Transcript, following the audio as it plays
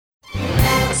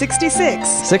66.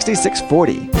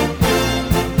 6640.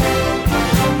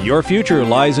 Your future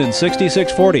lies in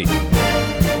 6640.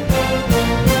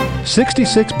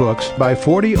 66 books by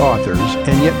 40 authors,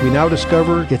 and yet we now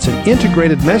discover it's an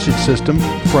integrated message system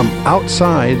from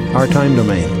outside our time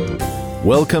domain.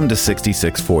 Welcome to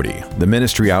 6640, the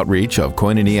ministry outreach of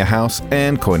Koinonia House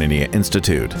and Koinonia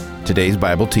Institute. Today's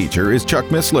Bible teacher is Chuck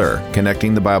Missler,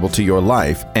 connecting the Bible to your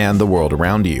life and the world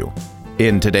around you.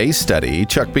 In today's study,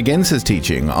 Chuck begins his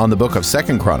teaching on the book of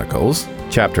 2 Chronicles,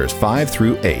 chapters 5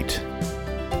 through 8.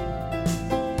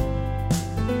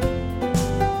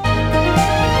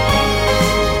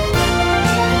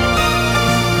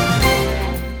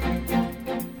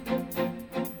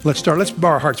 Let's start. Let's bow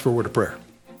our hearts for a word of prayer.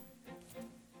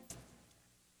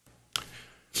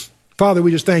 Father, we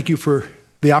just thank you for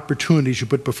the opportunities you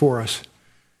put before us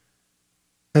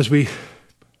as we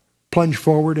plunge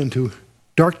forward into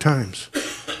dark times,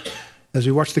 as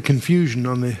we watch the confusion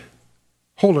on the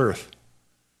whole earth,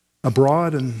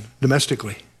 abroad and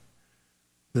domestically,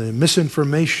 the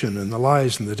misinformation and the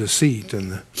lies and the deceit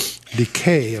and the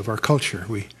decay of our culture.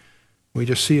 We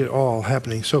just see it all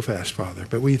happening so fast, Father.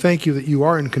 But we thank you that you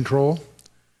are in control.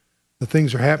 The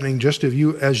things are happening just as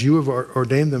you have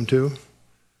ordained them to.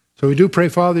 So we do pray,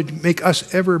 Father, to make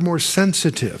us ever more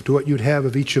sensitive to what you'd have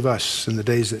of each of us in the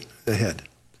days ahead.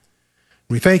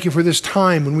 We thank you for this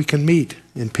time when we can meet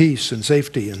in peace and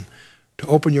safety and to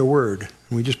open your word.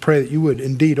 And we just pray that you would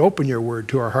indeed open your word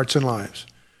to our hearts and lives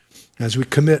as we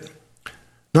commit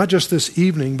not just this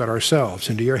evening, but ourselves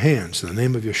into your hands in the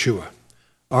name of Yeshua,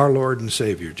 our Lord and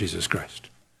Savior, Jesus Christ.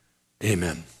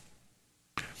 Amen.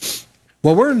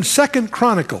 Well, we're in 2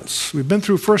 Chronicles. We've been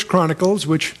through 1 Chronicles,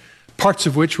 parts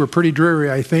of which were pretty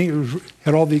dreary, I think. It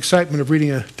had all the excitement of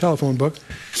reading a telephone book.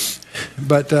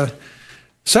 But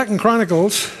 2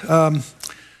 Chronicles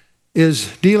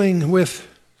is dealing with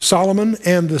Solomon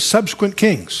and the subsequent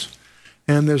kings.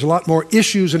 And there's a lot more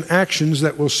issues and actions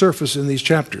that will surface in these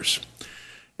chapters.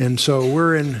 And so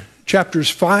we're in chapters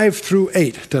 5 through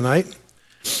 8 tonight.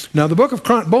 Now,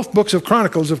 both books of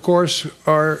Chronicles, of course,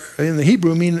 are in the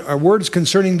Hebrew are words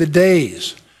concerning the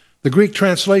days. The Greek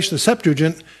translation, the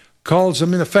Septuagint, calls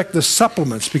them, in effect, the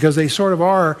supplements, because they sort of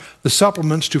are the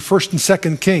supplements to 1st and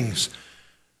 2nd Kings.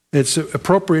 It's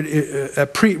appropriate, a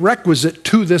prerequisite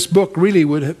to this book really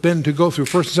would have been to go through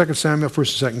 1st and 2nd Samuel,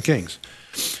 1st and 2nd Kings.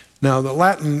 Now, the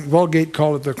Latin Vulgate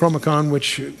called it the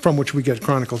Chromicon, from which we get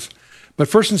Chronicles. But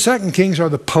 1st and 2nd Kings are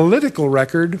the political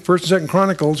record, 1st and 2nd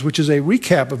Chronicles, which is a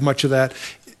recap of much of that,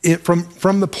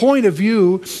 from the point of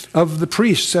view of the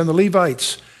priests and the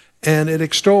Levites. And it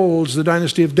extols the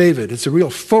dynasty of David. It's a real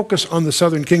focus on the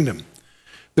southern kingdom.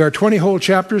 There are 20 whole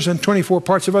chapters and 24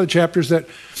 parts of other chapters that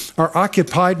are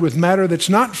occupied with matter that's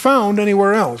not found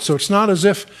anywhere else. So it's not as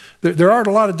if there are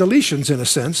a lot of deletions in a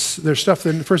sense. There's stuff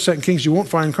in 1st, 2nd Kings you won't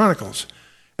find in Chronicles.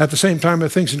 At the same time, there are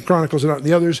things in Chronicles that aren't in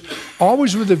the others,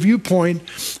 always with the viewpoint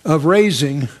of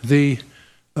raising the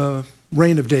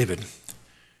reign of David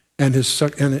and his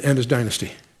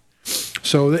dynasty.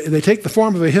 So they take the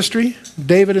form of a history.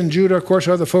 David and Judah, of course,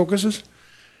 are the focuses.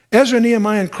 Ezra,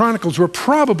 Nehemiah, and Chronicles were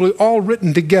probably all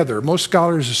written together. Most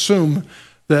scholars assume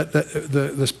that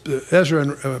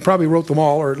Ezra probably wrote them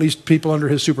all, or at least people under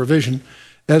his supervision.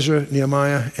 Ezra,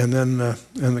 Nehemiah, and then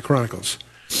the Chronicles.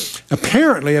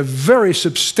 Apparently, a very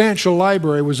substantial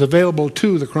library was available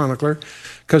to the chronicler,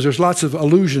 because there's lots of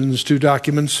allusions to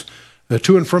documents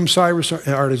to and from Cyrus,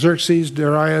 Artaxerxes,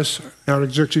 Darius,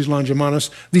 Artaxerxes, Longimanus.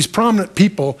 These prominent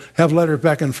people have letters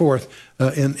back and forth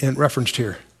in referenced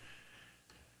here.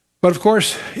 But of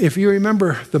course, if you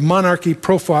remember the monarchy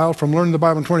profile from Learning the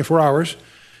Bible in 24 Hours,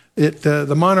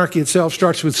 the monarchy itself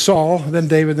starts with Saul, then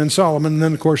David, then Solomon, and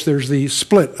then of course there's the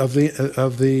split of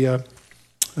the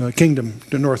kingdom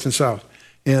to north and south.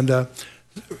 And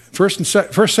First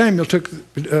Samuel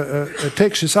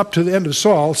takes us up to the end of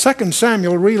Saul. 2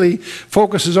 Samuel really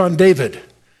focuses on David.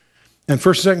 And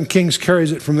 1st and 2nd Kings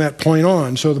carries it from that point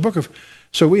on.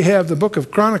 So we have the book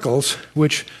of Chronicles,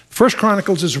 which 1st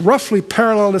Chronicles is roughly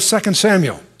parallel to 2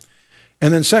 Samuel.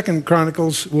 And then 2nd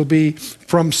Chronicles will be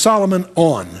from Solomon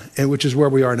on, which is where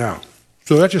we are now.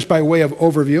 So that's just by way of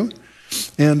overview.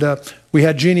 And we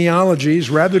had genealogies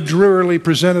rather drearily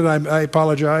presented, I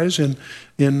apologize, in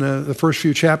the first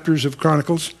few chapters of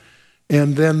Chronicles,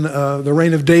 and then the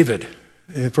reign of David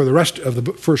for the rest of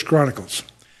the First Chronicles.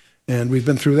 And we've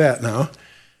been through that now.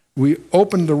 We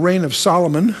opened the reign of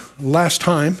Solomon last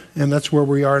time, and that's where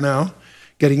we are now,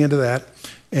 getting into that.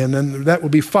 And then that will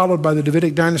be followed by the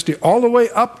Davidic dynasty all the way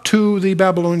up to the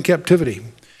Babylonian captivity,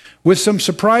 with some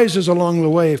surprises along the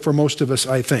way for most of us,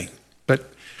 I think. But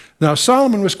Now,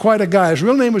 Solomon was quite a guy. His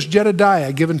real name was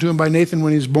Jedediah, given to him by Nathan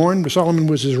when he was born. Solomon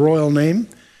was his royal name.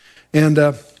 And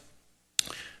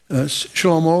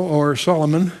Shlomo, or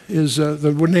Solomon, is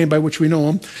the name by which we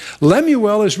know him.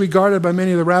 Lemuel is regarded by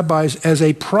many of the rabbis as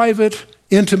a private,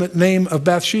 intimate name of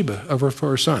Bathsheba, for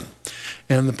her son.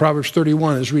 And the Proverbs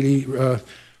 31 is really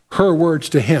her words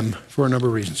to him for a number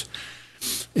of reasons.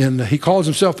 And he calls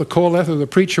himself the Koheleth, or the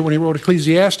preacher, when he wrote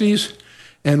Ecclesiastes.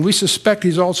 And we suspect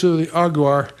he's also the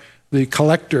Agur, the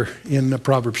collector, in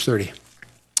Proverbs 30.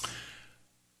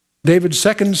 David's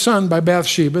second son by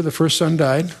Bathsheba, the first son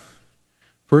died.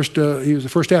 He was the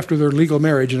first after their legal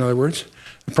marriage, in other words.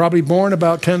 Probably born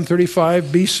about 1035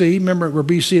 BC. Remember, we're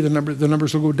BC, the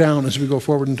numbers will go down as we go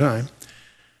forward in time.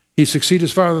 He succeeded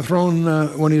his father on the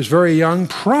throne when he was very young,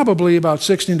 probably about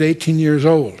 16 to 18 years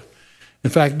old. In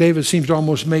fact, David seems to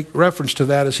almost make reference to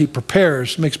that as he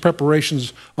makes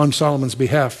preparations on Solomon's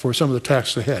behalf for some of the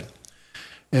tasks ahead.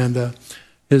 And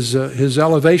his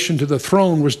elevation to the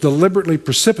throne was deliberately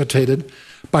precipitated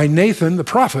by Nathan the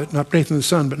prophet, not Nathan the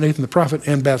son, but Nathan the prophet,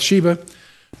 and Bathsheba,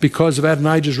 because of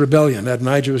Adonijah's rebellion.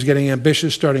 Adonijah was getting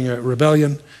ambitious, starting a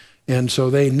rebellion, and so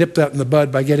they nipped that in the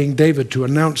bud by getting David to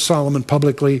announce Solomon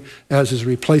publicly as his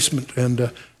replacement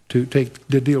and to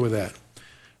deal with that.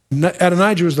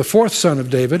 Adonijah was the fourth son of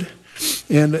David,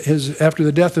 and after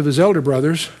the death of his elder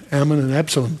brothers, Ammon and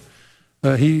Absalom,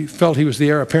 he felt he was the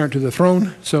heir apparent to the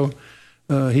throne, so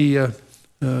he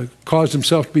caused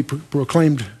himself to be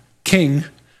proclaimed king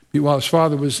while his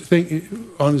father was virtually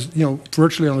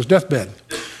on his deathbed.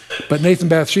 But Nathan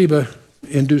Bathsheba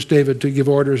induced David to give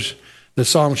orders that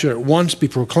Solomon should at once be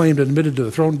proclaimed and admitted to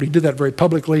the throne. But he did that very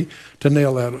publicly to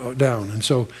nail that down. And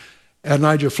so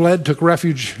Adonijah fled, took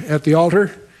refuge at the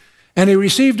altar, and he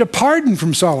received a pardon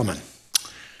from Solomon,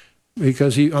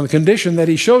 because on the condition that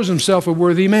he shows himself a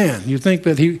worthy man. You'd think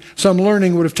that some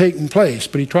learning would have taken place,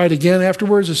 but he tried again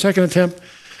afterwards, a second attempt,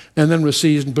 and then was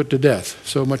seized and put to death.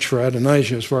 So much for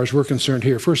Adonijah as far as we're concerned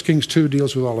here. 1 Kings 2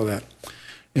 deals with all of that.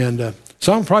 And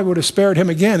Solomon probably would have spared him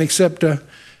again, except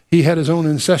he had his own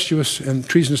incestuous and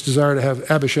treasonous desire to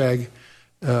have Abishag,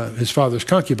 his father's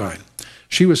concubine.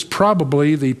 She was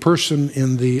probably the person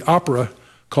in the opera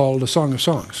called A Song of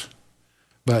Songs.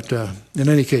 But in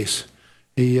any case,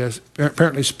 he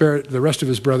apparently spared the rest of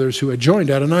his brothers who had joined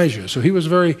Adonijah. So he was a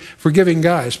very forgiving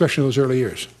guy, especially in those early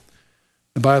years.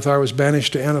 Abiathar was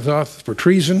banished to Anathoth for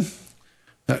treason.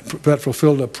 That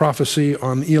fulfilled a prophecy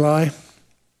on Eli,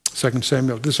 2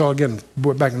 Samuel. This all, again,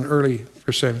 back in early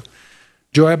 1 Samuel.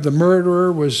 Joab, the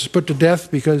murderer, was put to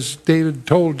death because David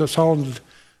told Solomon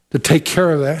to take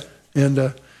care of that. And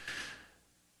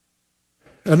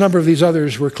a number of these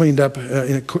others were cleaned up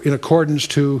in accordance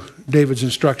to David's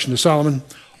instruction to Solomon.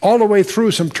 All the way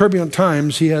through some turbulent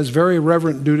times, he has very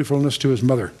reverent dutifulness to his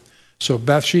mother. So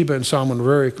Bathsheba and Solomon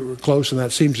were very close, and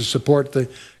that seems to support the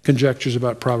conjectures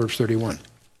about Proverbs 31.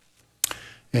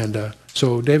 And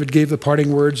so David gave the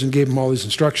parting words and gave him all these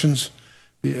instructions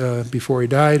before he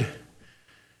died.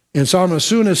 And Solomon, as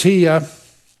soon as he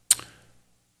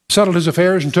settled his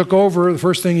affairs and took over, the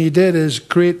first thing he did is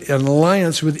create an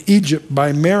alliance with Egypt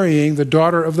by marrying the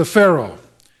daughter of the Pharaoh.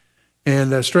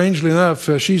 And strangely enough,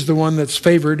 she's the one that's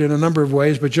favored in a number of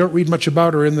ways, but you don't read much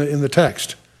about her in the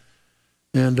text.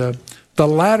 And the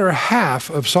latter half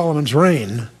of Solomon's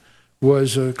reign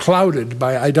was clouded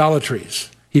by idolatries.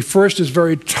 He first is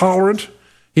very tolerant.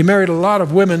 He married a lot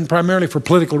of women, primarily for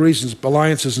political reasons,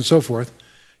 alliances and so forth.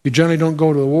 You generally don't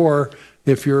go to the war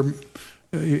if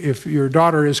your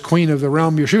daughter is queen of the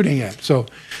realm you're shooting at. So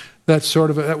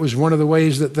that was one of the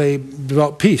ways that they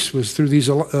developed peace, was through these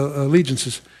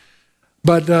allegiances.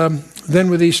 But then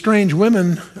with these strange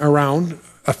women around,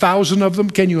 1,000 of them,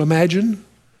 can you imagine?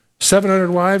 700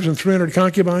 wives and 300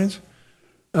 concubines.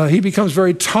 He becomes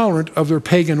very tolerant of their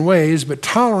pagan ways, but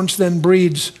tolerance then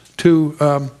breeds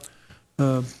to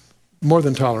more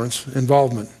than tolerance,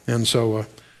 involvement. And so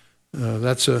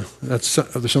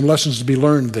there's some lessons to be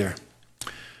learned there.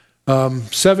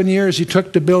 7 years he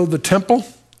took to build the temple,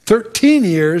 13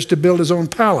 years to build his own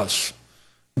palace.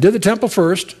 Did the temple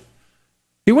first.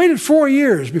 He waited 4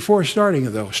 years before starting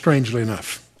it, though, strangely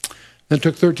enough. Then it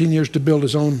took 13 years to build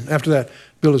his own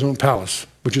palace,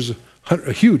 which is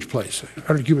a huge place,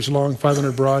 100 cubits long,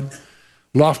 500 broad,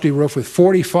 lofty roof with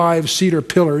 45 cedar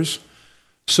pillars,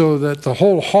 so that the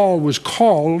whole hall was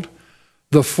called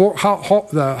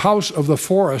the house of the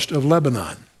forest of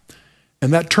Lebanon.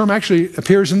 And that term actually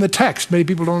appears in the text. Many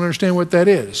people don't understand what that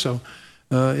is. So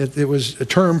it was a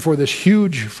term for this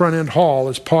huge front-end hall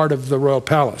as part of the royal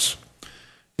palace.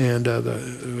 And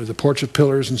the porch of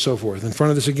pillars and so forth. In front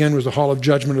of this again was the hall of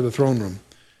judgment, or the throne room.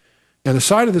 And the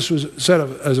side of this was set up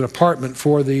as an apartment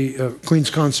for the queen's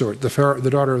consort, the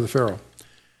daughter of the Pharaoh.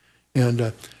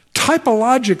 And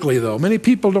typologically, though, many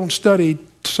people don't study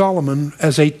Solomon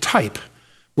as a type.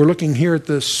 We're looking here at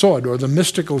the sod, or the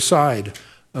mystical side,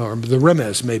 or the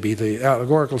remez, maybe, the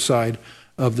allegorical side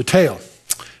of the tale.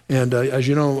 And as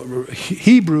you know,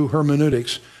 Hebrew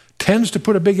hermeneutics tends to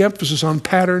put a big emphasis on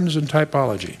patterns and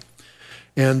typology.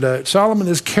 And Solomon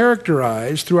is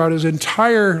characterized throughout his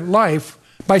entire life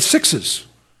by sixes.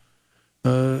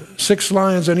 6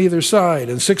 lions on either side,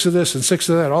 and 6 of this and 6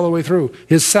 of that, all the way through.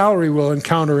 His salary we'll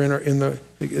encounter in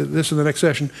the next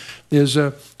session is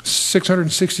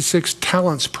 666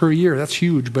 talents per year. That's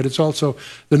huge, but it's also,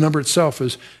 the number itself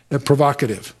is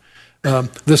provocative.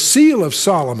 The seal of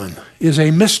Solomon is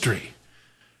a mystery.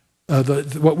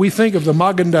 What we think of the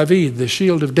Magen David, the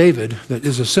shield of David, that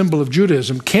is a symbol of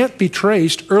Judaism, can't be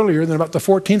traced earlier than about the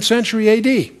 14th century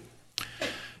AD.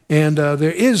 And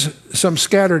there is some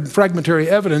scattered fragmentary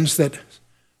evidence that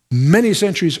many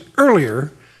centuries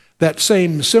earlier, that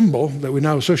same symbol that we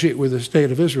now associate with the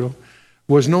state of Israel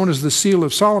was known as the seal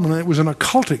of Solomon, and it was an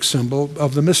occultic symbol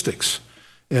of the mystics.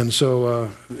 And so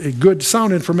good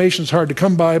sound information is hard to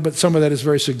come by, but some of that is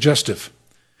very suggestive.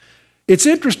 It's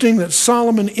interesting that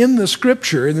Solomon in the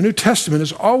Scripture, in the New Testament,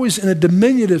 is always in a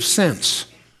diminutive sense.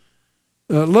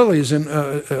 Lilies,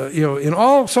 in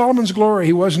all Solomon's glory,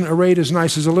 he wasn't arrayed as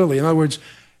nice as a lily. In other words,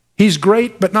 he's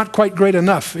great, but not quite great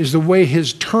enough, is the way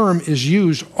his term is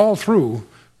used all through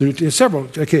several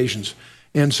occasions.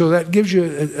 And so that gives you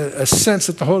a sense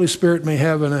that the Holy Spirit may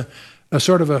have a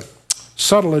sort of a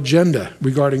subtle agenda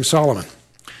regarding Solomon.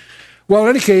 Well, in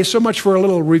any case, so much for a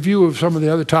little review of some of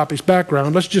the other topics'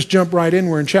 background. Let's just jump right in.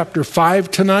 We're in chapter 5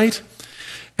 tonight,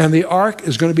 and the ark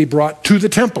is going to be brought to the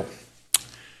temple.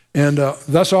 And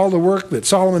thus all the work that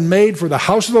Solomon made for the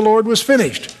house of the Lord was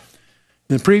finished.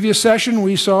 In the previous session,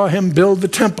 we saw him build the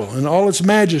temple in all its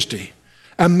majesty,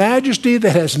 a majesty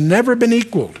that has never been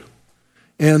equaled.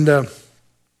 And there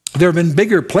have been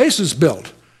bigger places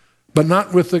built, but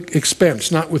not with the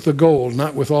expense, not with the gold,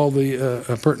 not with all the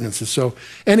appurtenances. So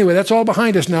anyway, that's all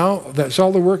behind us now. That's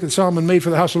all the work that Solomon made for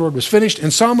the house of the Lord was finished.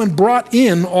 And Solomon brought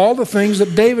in all the things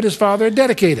that David, his father, had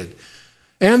dedicated,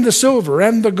 and the silver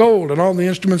and the gold and all the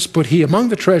instruments put he among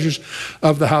the treasures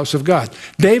of the house of God.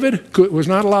 David was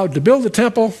not allowed to build the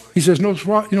temple. He says, no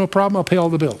problem, I'll pay all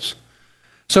the bills.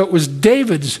 So it was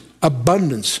David's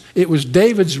abundance. It was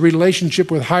David's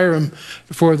relationship with Hiram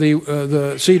for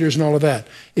the cedars and all of that.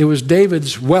 It was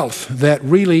David's wealth that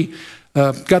really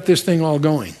got this thing all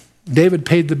going. David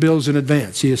paid the bills in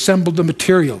advance. He assembled the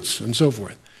materials and so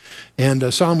forth.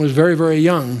 And Solomon was very, very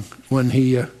young when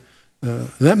he...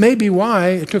 that may be why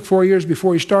it took 4 years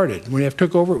before he started. When he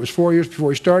took over, it was 4 years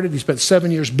before he started. He spent 7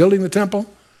 years building the temple.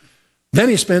 Then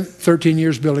he spent 13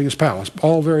 years building his palace,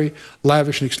 all very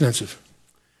lavish and extensive.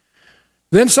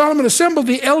 Then Solomon assembled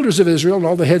the elders of Israel and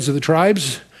all the heads of the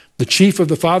tribes, the chief of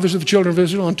the fathers of the children of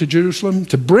Israel, unto Jerusalem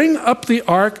to bring up the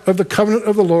ark of the covenant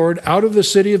of the Lord out of the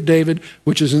city of David,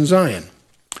 which is in Zion.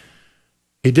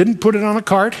 He didn't put it on a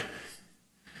cart.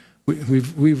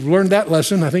 We've learned that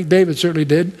lesson. I think David certainly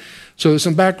did. So there's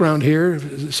some background here.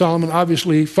 Solomon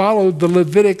obviously followed the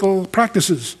Levitical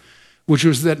practices, which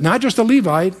was that not just a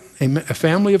Levite, a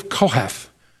family of Kohath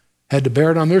had to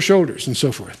bear it on their shoulders and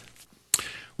so forth.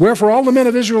 Wherefore all the men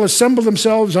of Israel assembled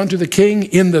themselves unto the king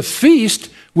in the feast,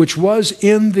 which was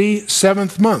in the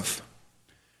 7th month.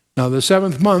 Now the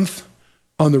 7th month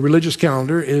on the religious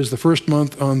calendar is the first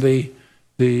month on the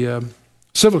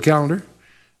civil calendar.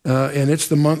 And it's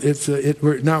the month.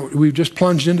 Now we've just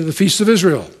plunged into the feasts of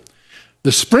Israel.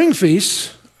 The spring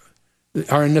feasts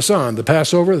are in Nisan: the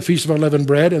Passover, the Feast of Unleavened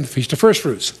Bread, and the Feast of First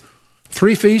Fruits.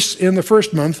 3 feasts in the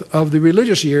first month of the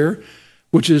religious year,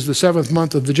 which is the 7th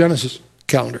month of the Genesis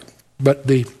calendar. But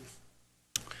the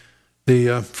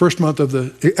first month of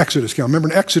the Exodus calendar.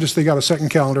 Remember, in Exodus they got a second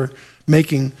calendar,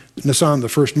 making Nisan the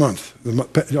first month,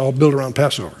 all built around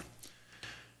Passover.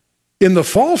 In the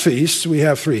fall feasts, we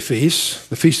have 3 feasts: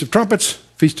 the Feast of Trumpets,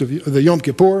 Feast of the Yom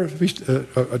Kippur, Feast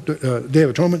Day of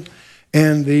Atonement,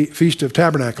 and the Feast of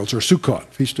Tabernacles, or Sukkot,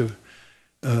 Feast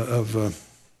of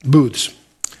Booths.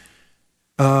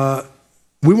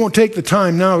 We won't take the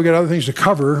time now. We've got other things to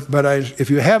cover, but if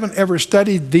you haven't ever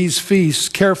studied these feasts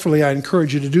carefully, I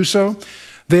encourage you to do so.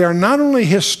 They are not only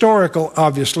historical,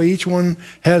 obviously. Each one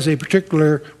has a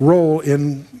particular role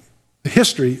in the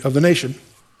history of the nation.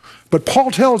 But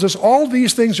Paul tells us all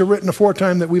these things are written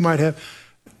aforetime that we might have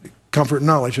comfort and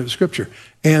knowledge of the Scripture.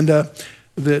 And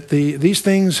that these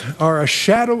things are a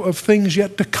shadow of things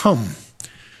yet to come.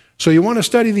 So you want to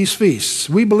study these feasts.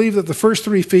 We believe that the first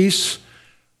 3 feasts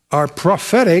are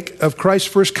prophetic of Christ's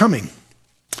first coming.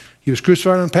 He was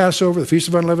crucified on Passover. The Feast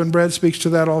of Unleavened Bread speaks to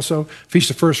that also.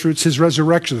 Feast of First Fruits, his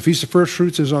resurrection. The Feast of First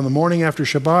Fruits is on the morning after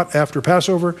Shabbat, after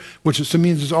Passover, which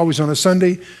means it's always on a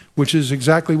Sunday, which is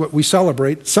exactly what we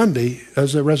celebrate Sunday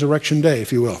as a resurrection day,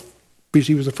 if you will.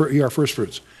 He was our first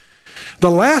fruits. The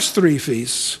last three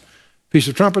feasts, Feast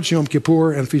of Trumpets, Yom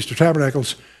Kippur, and Feast of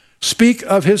Tabernacles, speak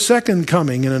of his second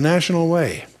coming in a national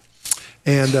way.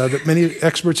 And that many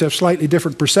experts have slightly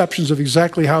different perceptions of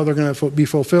exactly how they're going to be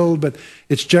fulfilled, but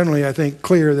it's generally, I think,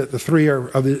 clear that the three are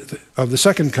of the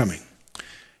second coming.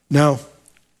 Now,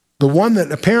 the one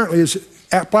that apparently is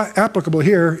applicable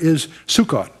here is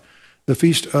Sukkot, the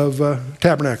Feast of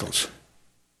Tabernacles.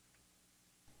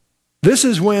 This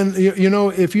is when,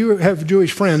 if you have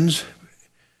Jewish friends,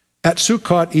 at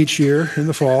Sukkot each year in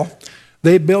the fall,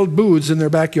 they build booths in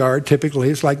their backyard, typically.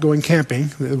 It's like going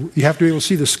camping. You have to be able to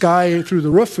see the sky through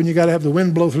the roof, and you got to have the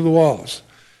wind blow through the walls.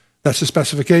 That's the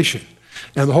specification.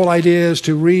 And the whole idea is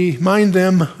to remind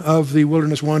them of the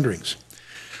wilderness wanderings.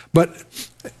 But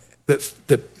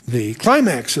the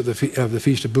climax of the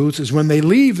Feast of Booths is when they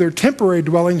leave their temporary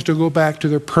dwellings to go back to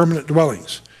their permanent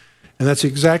dwellings. And that's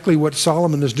exactly what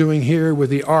Solomon is doing here with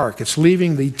the ark. It's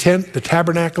leaving the tent, the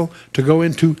tabernacle, to go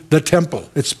into the temple,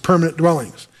 its permanent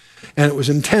dwellings. And it was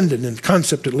intended, in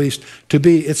concept at least, to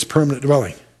be its permanent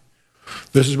dwelling.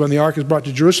 This is when the ark is brought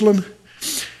to Jerusalem.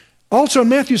 Also in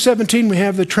Matthew 17, we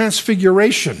have the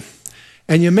transfiguration.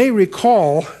 And you may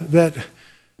recall that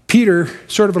Peter,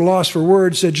 sort of at a loss for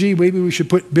words, said, gee, maybe we should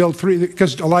build three,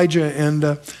 because Elijah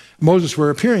and Moses were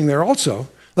appearing there also.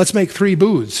 Let's make three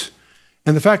booths.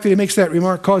 And the fact that he makes that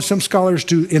remark caused some scholars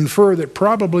to infer that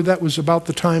probably that was about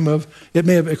the time of, it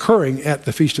may have occurring at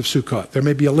the Feast of Sukkot. There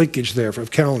may be a linkage there of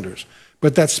calendars.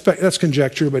 But that's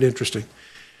conjecture, but interesting.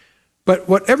 But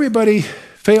what everybody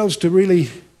fails to really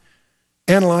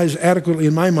analyze adequately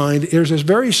in my mind is this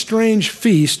very strange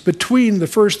feast between the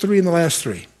first three and the last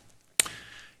three.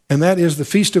 And that is the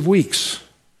Feast of Weeks,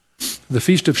 the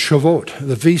Feast of Shavuot,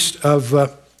 the Feast of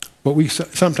what we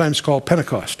sometimes call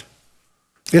Pentecost.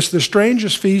 It's the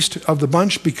strangest feast of the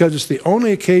bunch because it's the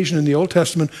only occasion in the Old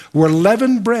Testament where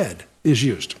leavened bread is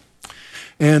used.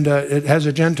 And it has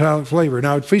a Gentile flavor.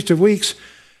 Now, Feast of Weeks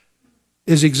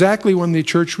is exactly when the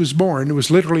church was born. It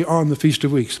was literally on the Feast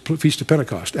of Weeks, Feast of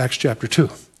Pentecost, Acts chapter 2.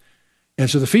 And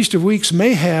so the Feast of Weeks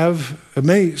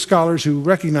many scholars who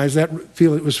recognize that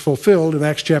feel it was fulfilled in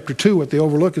Acts chapter 2. What they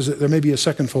overlook is that there may be a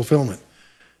second fulfillment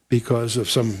because of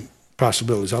some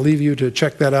possibilities. I'll leave you to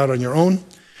check that out on your own.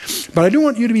 But I do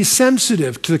want you to be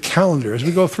sensitive to the calendar. As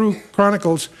we go through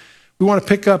Chronicles, we want to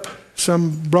pick up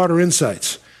some broader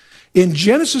insights. In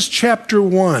Genesis chapter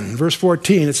 1, verse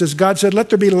 14, it says, God said, let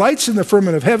there be lights in the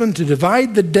firmament of heaven to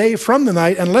divide the day from the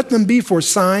night, and let them be for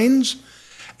signs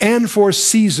and for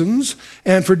seasons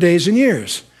and for days and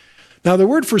years. Now, the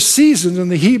word for seasons in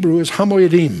the Hebrew is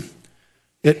hamoyadim.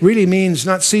 It really means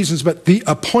not seasons, but the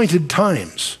appointed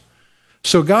times.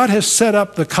 So God has set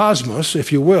up the cosmos,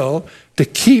 if you will, to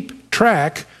keep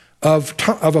track of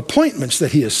appointments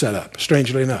that he has set up,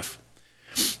 strangely enough.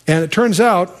 And it turns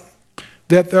out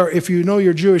that if you know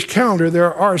your Jewish calendar,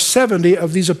 there are 70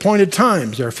 of these appointed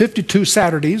times. There are 52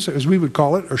 Saturdays, as we would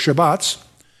call it, or Shabbats.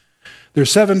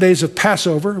 There's 7 days of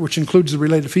Passover, which includes the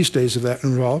related feast days of that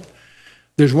involved.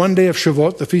 There's 1 day of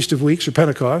Shavuot, the Feast of Weeks, or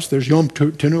Pentecost. There's Yom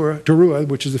Teruah,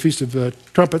 which is the Feast of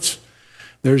Trumpets.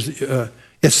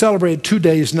 It's celebrated 2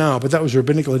 days now, but that was a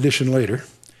rabbinical addition later.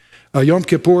 Yom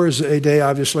Kippur is a day,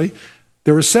 obviously.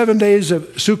 There were 7 days of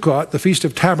Sukkot, the Feast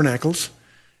of Tabernacles,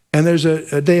 and there's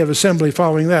a day of assembly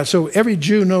following that. So every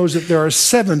Jew knows that there are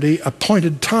 70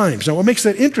 appointed times. Now, what makes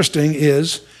that interesting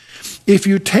is if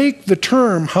you take the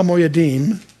term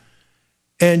hamoyadim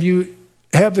and you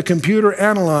have the computer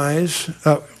analyze,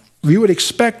 you would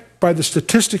expect by the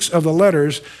statistics of the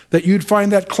letters that you'd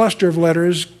find that cluster of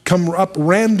letters come up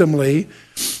randomly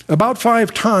about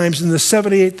 5 times in the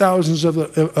 78,000s of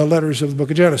the letters of the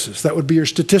book of Genesis. That would be your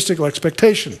statistical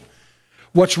expectation.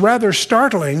 What's rather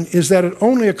startling is that it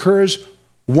only occurs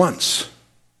once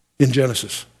in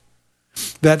Genesis.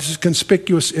 That's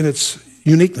conspicuous in its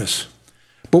uniqueness.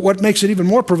 But what makes it even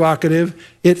more provocative,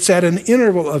 it's at an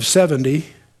interval of 70,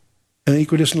 an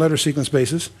equidistant letter sequence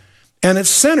basis, and it's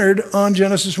centered on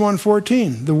Genesis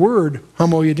 1:14, the word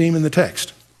hamoyadim in the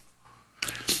text.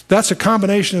 That's a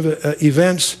combination of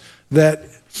events that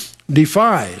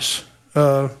defies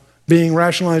being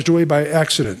rationalized away by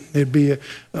accident. It'd be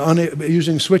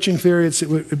using switching theory. It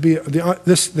would be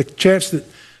the chance that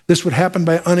this would happen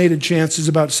by unaided chance is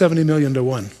about 70 million to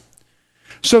 1.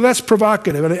 So that's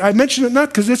provocative, and I mention it not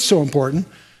because it's so important.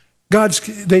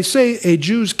 They say a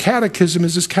Jew's catechism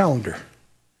is his calendar.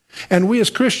 And we as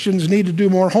Christians need to do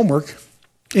more homework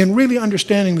in really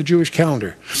understanding the Jewish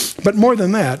calendar. But more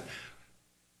than that,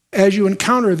 as you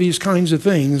encounter these kinds of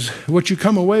things, what you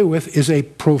come away with is a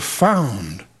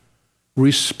profound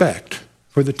respect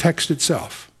for the text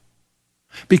itself.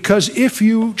 Because if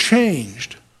you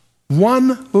changed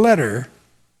one letter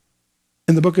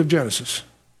in the book of Genesis,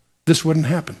 this wouldn't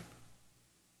happen.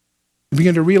 You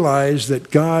begin to realize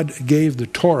that God gave the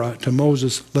Torah to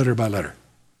Moses letter by letter.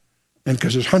 And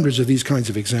because there's hundreds of these kinds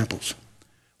of examples.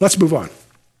 Let's move on.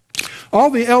 All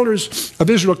the elders of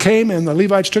Israel came, and the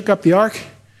Levites took up the ark,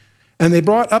 and they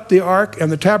brought up the ark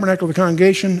and the tabernacle of the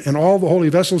congregation and all the holy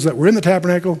vessels that were in the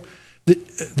tabernacle.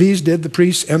 These did the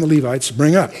priests and the Levites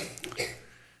bring up.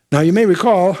 Now you may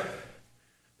recall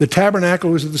the tabernacle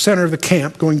was at the center of the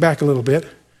camp, going back a little bit,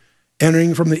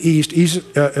 entering from the east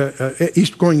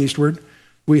going eastward.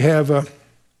 We have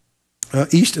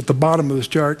east at the bottom of this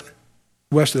chart,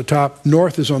 west at the top,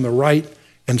 north is on the right,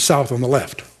 and south on the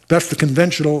left. That's the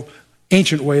conventional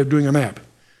ancient way of doing a map.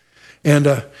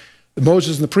 And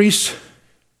Moses and the priests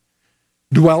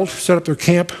set up their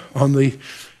camp on the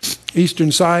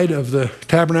eastern side of the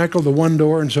tabernacle, the one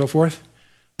door and so forth.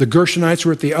 The Gershonites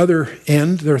were at the other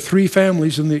end. There are three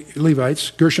families in the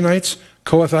Levites: Gershonites,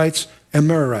 Kohathites, and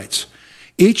Merarites.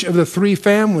 Each of the three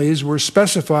families were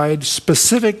specified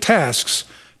specific tasks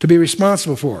to be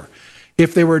responsible for.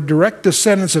 If they were direct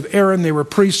descendants of Aaron, they were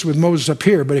priests with Moses up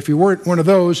here. But if you weren't one of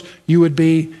those, you would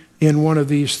be in one of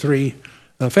these three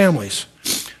families.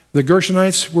 The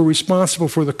Gershonites were responsible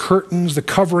for the curtains, the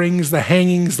coverings, the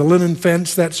hangings, the linen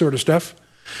fence, that sort of stuff.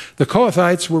 The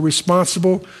Kohathites were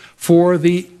responsible for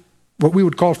what we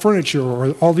would call furniture,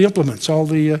 or all the implements, all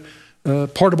the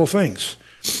portable things,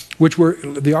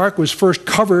 the ark was first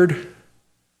covered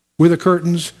with the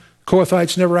curtains.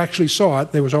 Kohathites never actually saw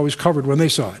it. They was always covered when they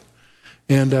saw it.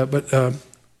 And then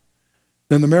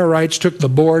the Merarites took the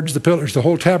boards, the pillars. The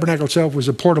whole tabernacle itself was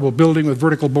a portable building with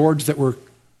vertical boards that were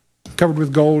covered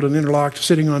with gold and interlocked,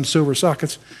 sitting on silver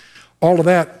sockets. All of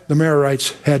that the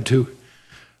Merarites had to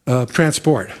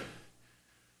transport.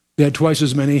 They had twice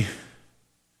as many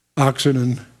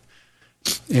oxen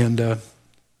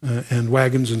and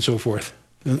wagons and so forth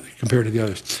compared to the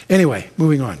others. Anyway,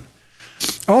 moving on.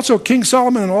 Also, King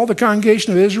Solomon and all the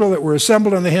congregation of Israel that were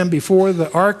assembled unto him before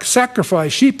the ark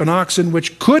sacrificed sheep and oxen,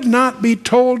 which could not be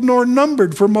told nor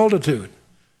numbered for multitude.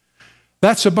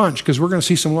 That's a bunch, because we're going to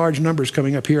see some large numbers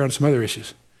coming up here on some other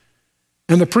issues.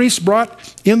 And the priests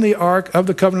brought in the ark of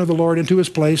the covenant of the Lord into his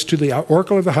place, to the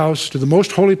oracle of the house, to the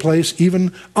most holy place,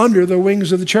 even under the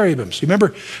wings of the cherubims. You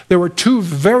remember, there were two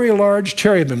very large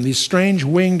cherubim, these strange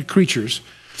winged creatures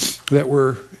that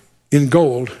were in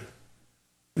gold,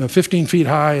 15 feet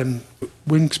high and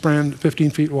wingspan 15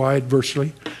 feet wide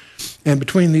virtually. And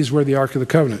between these where the Ark of the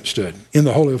Covenant stood, in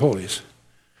the Holy of Holies.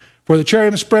 For the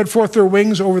cherubim spread forth their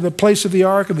wings over the place of the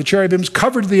ark, and the cherubims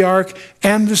covered the ark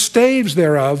and the staves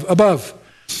thereof above.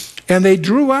 And they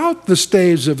drew out the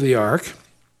staves of the ark,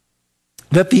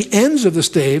 that the ends of the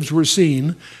staves were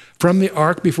seen from the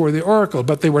ark before the oracle,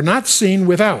 but they were not seen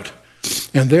without.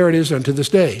 And there it is unto this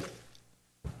day.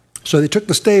 So they took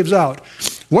the staves out.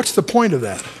 What's the point of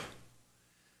that?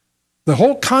 The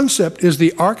whole concept is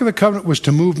the Ark of the Covenant was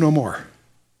to move no more.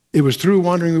 It was through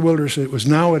wandering the wilderness. It was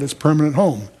now at its permanent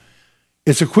home.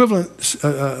 It's equivalent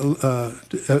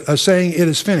saying it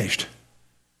is finished.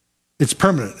 It's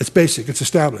permanent. It's basic. It's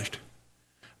established.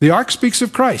 The Ark speaks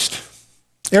of Christ.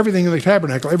 Everything in the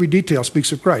tabernacle, every detail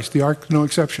speaks of Christ. The Ark, no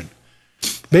exception.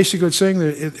 Basically, it's saying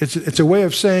that it's a way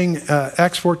of saying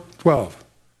Acts 4:12.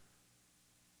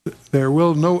 There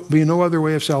will be no other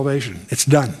way of salvation. It's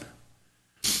done.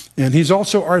 And he's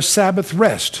also our Sabbath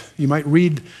rest. You might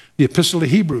read the Epistle to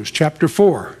Hebrews, chapter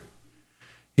 4.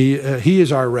 He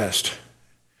is our rest.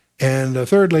 And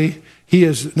thirdly, he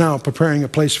is now preparing a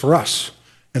place for us.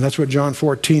 And that's what John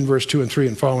 14, verse 2 and 3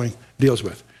 and following deals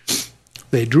with.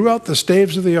 They drew out the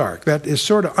staves of the ark. That is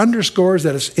sort of underscores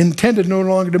that it's intended no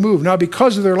longer to move. Now,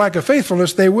 because of their lack of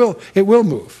faithfulness, it will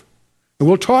move. And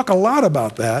we'll talk a lot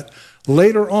about that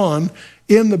later on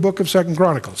in the book of 2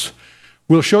 Chronicles.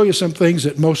 We'll show you some things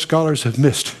that most scholars have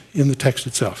missed in the text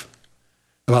itself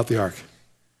about the ark.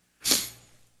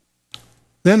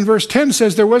 Then verse 10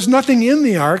 says, there was nothing in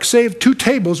the ark save 2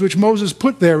 tables which Moses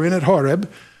put therein at Horeb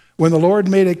when the Lord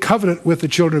made a covenant with the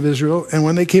children of Israel and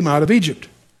when they came out of Egypt.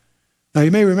 Now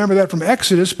you may remember that from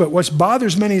Exodus, but what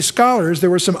bothers many scholars, there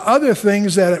were some other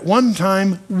things that at one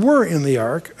time were in the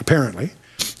ark, apparently,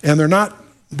 and they're not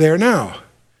there now.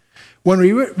 When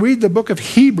we read the book of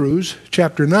Hebrews,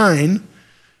 chapter 9,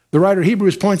 The writer of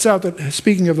Hebrews points out that,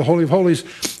 speaking of the Holy of Holies,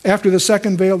 after the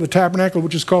second veil, the tabernacle,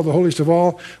 which is called the holiest of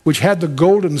all, which had the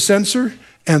golden censer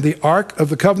and the ark of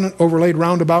the covenant overlaid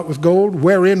round about with gold,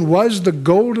 wherein was the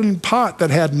golden pot that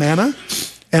had manna,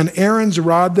 and Aaron's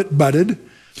rod that budded,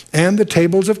 and the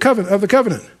tables of the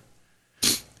covenant.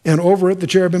 And over it the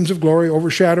cherubims of glory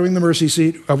overshadowing the mercy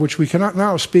seat, of which we cannot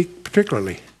now speak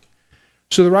particularly.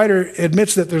 So the writer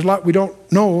admits that there's a lot we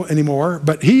don't know anymore,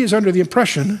 but he is under the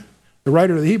impression, the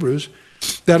writer of the Hebrews,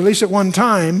 that at least at one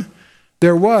time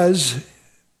there was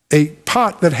a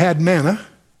pot that had manna,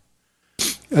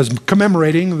 as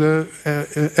commemorating the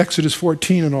Exodus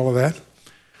 14 and all of that,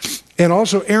 and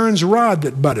also Aaron's rod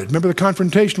that budded. Remember the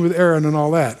confrontation with Aaron and all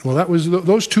that? Well, that was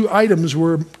those two items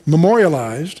were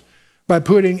memorialized by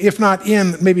putting, if not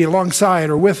in, maybe alongside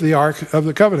or with the Ark of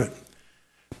the Covenant.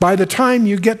 By the time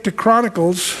you get to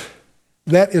Chronicles,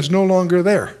 that is no longer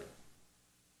there.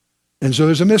 And so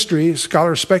there's a mystery.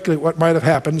 Scholars speculate what might have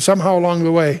happened. Somehow along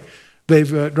the way,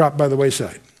 they've dropped by the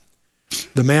wayside.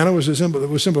 The manna was a symbol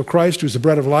of Christ, who's the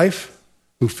bread of life,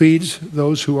 who feeds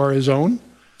those who are his own.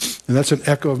 And that's an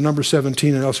echo of number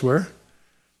 17 and elsewhere.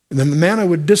 And then the manna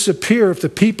would disappear if the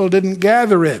people didn't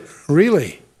gather it.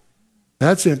 Really?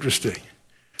 That's interesting.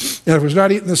 And if it was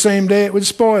not eaten the same day, it would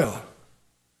spoil.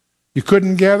 You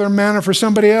couldn't gather manna for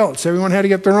somebody else. Everyone had to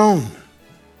get their own.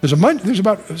 There's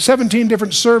about 17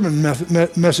 different sermon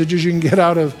messages you can get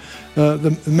out of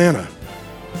the manna.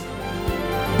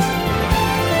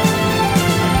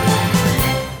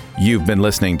 You've been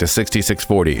listening to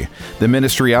 6640, the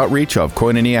ministry outreach of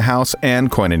Koinonia House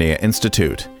and Koinonia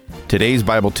Institute. Today's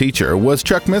Bible teacher was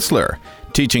Chuck Missler,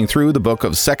 teaching through the book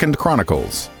of 2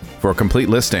 Chronicles. For a complete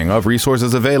listing of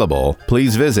resources available,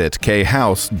 please visit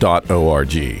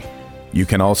khouse.org. You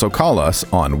can also call us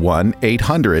on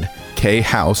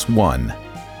 1-800-KHOUSE-1.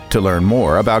 To learn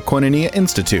more about Koinonia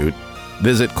Institute,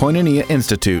 visit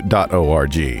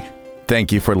koinoniainstitute.org.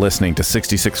 Thank you for listening to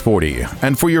 6640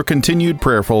 and for your continued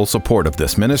prayerful support of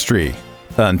this ministry.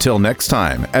 Until next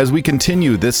time, as we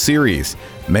continue this series,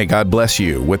 may God bless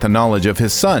you with the knowledge of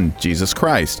His Son, Jesus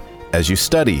Christ, as you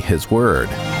study His Word.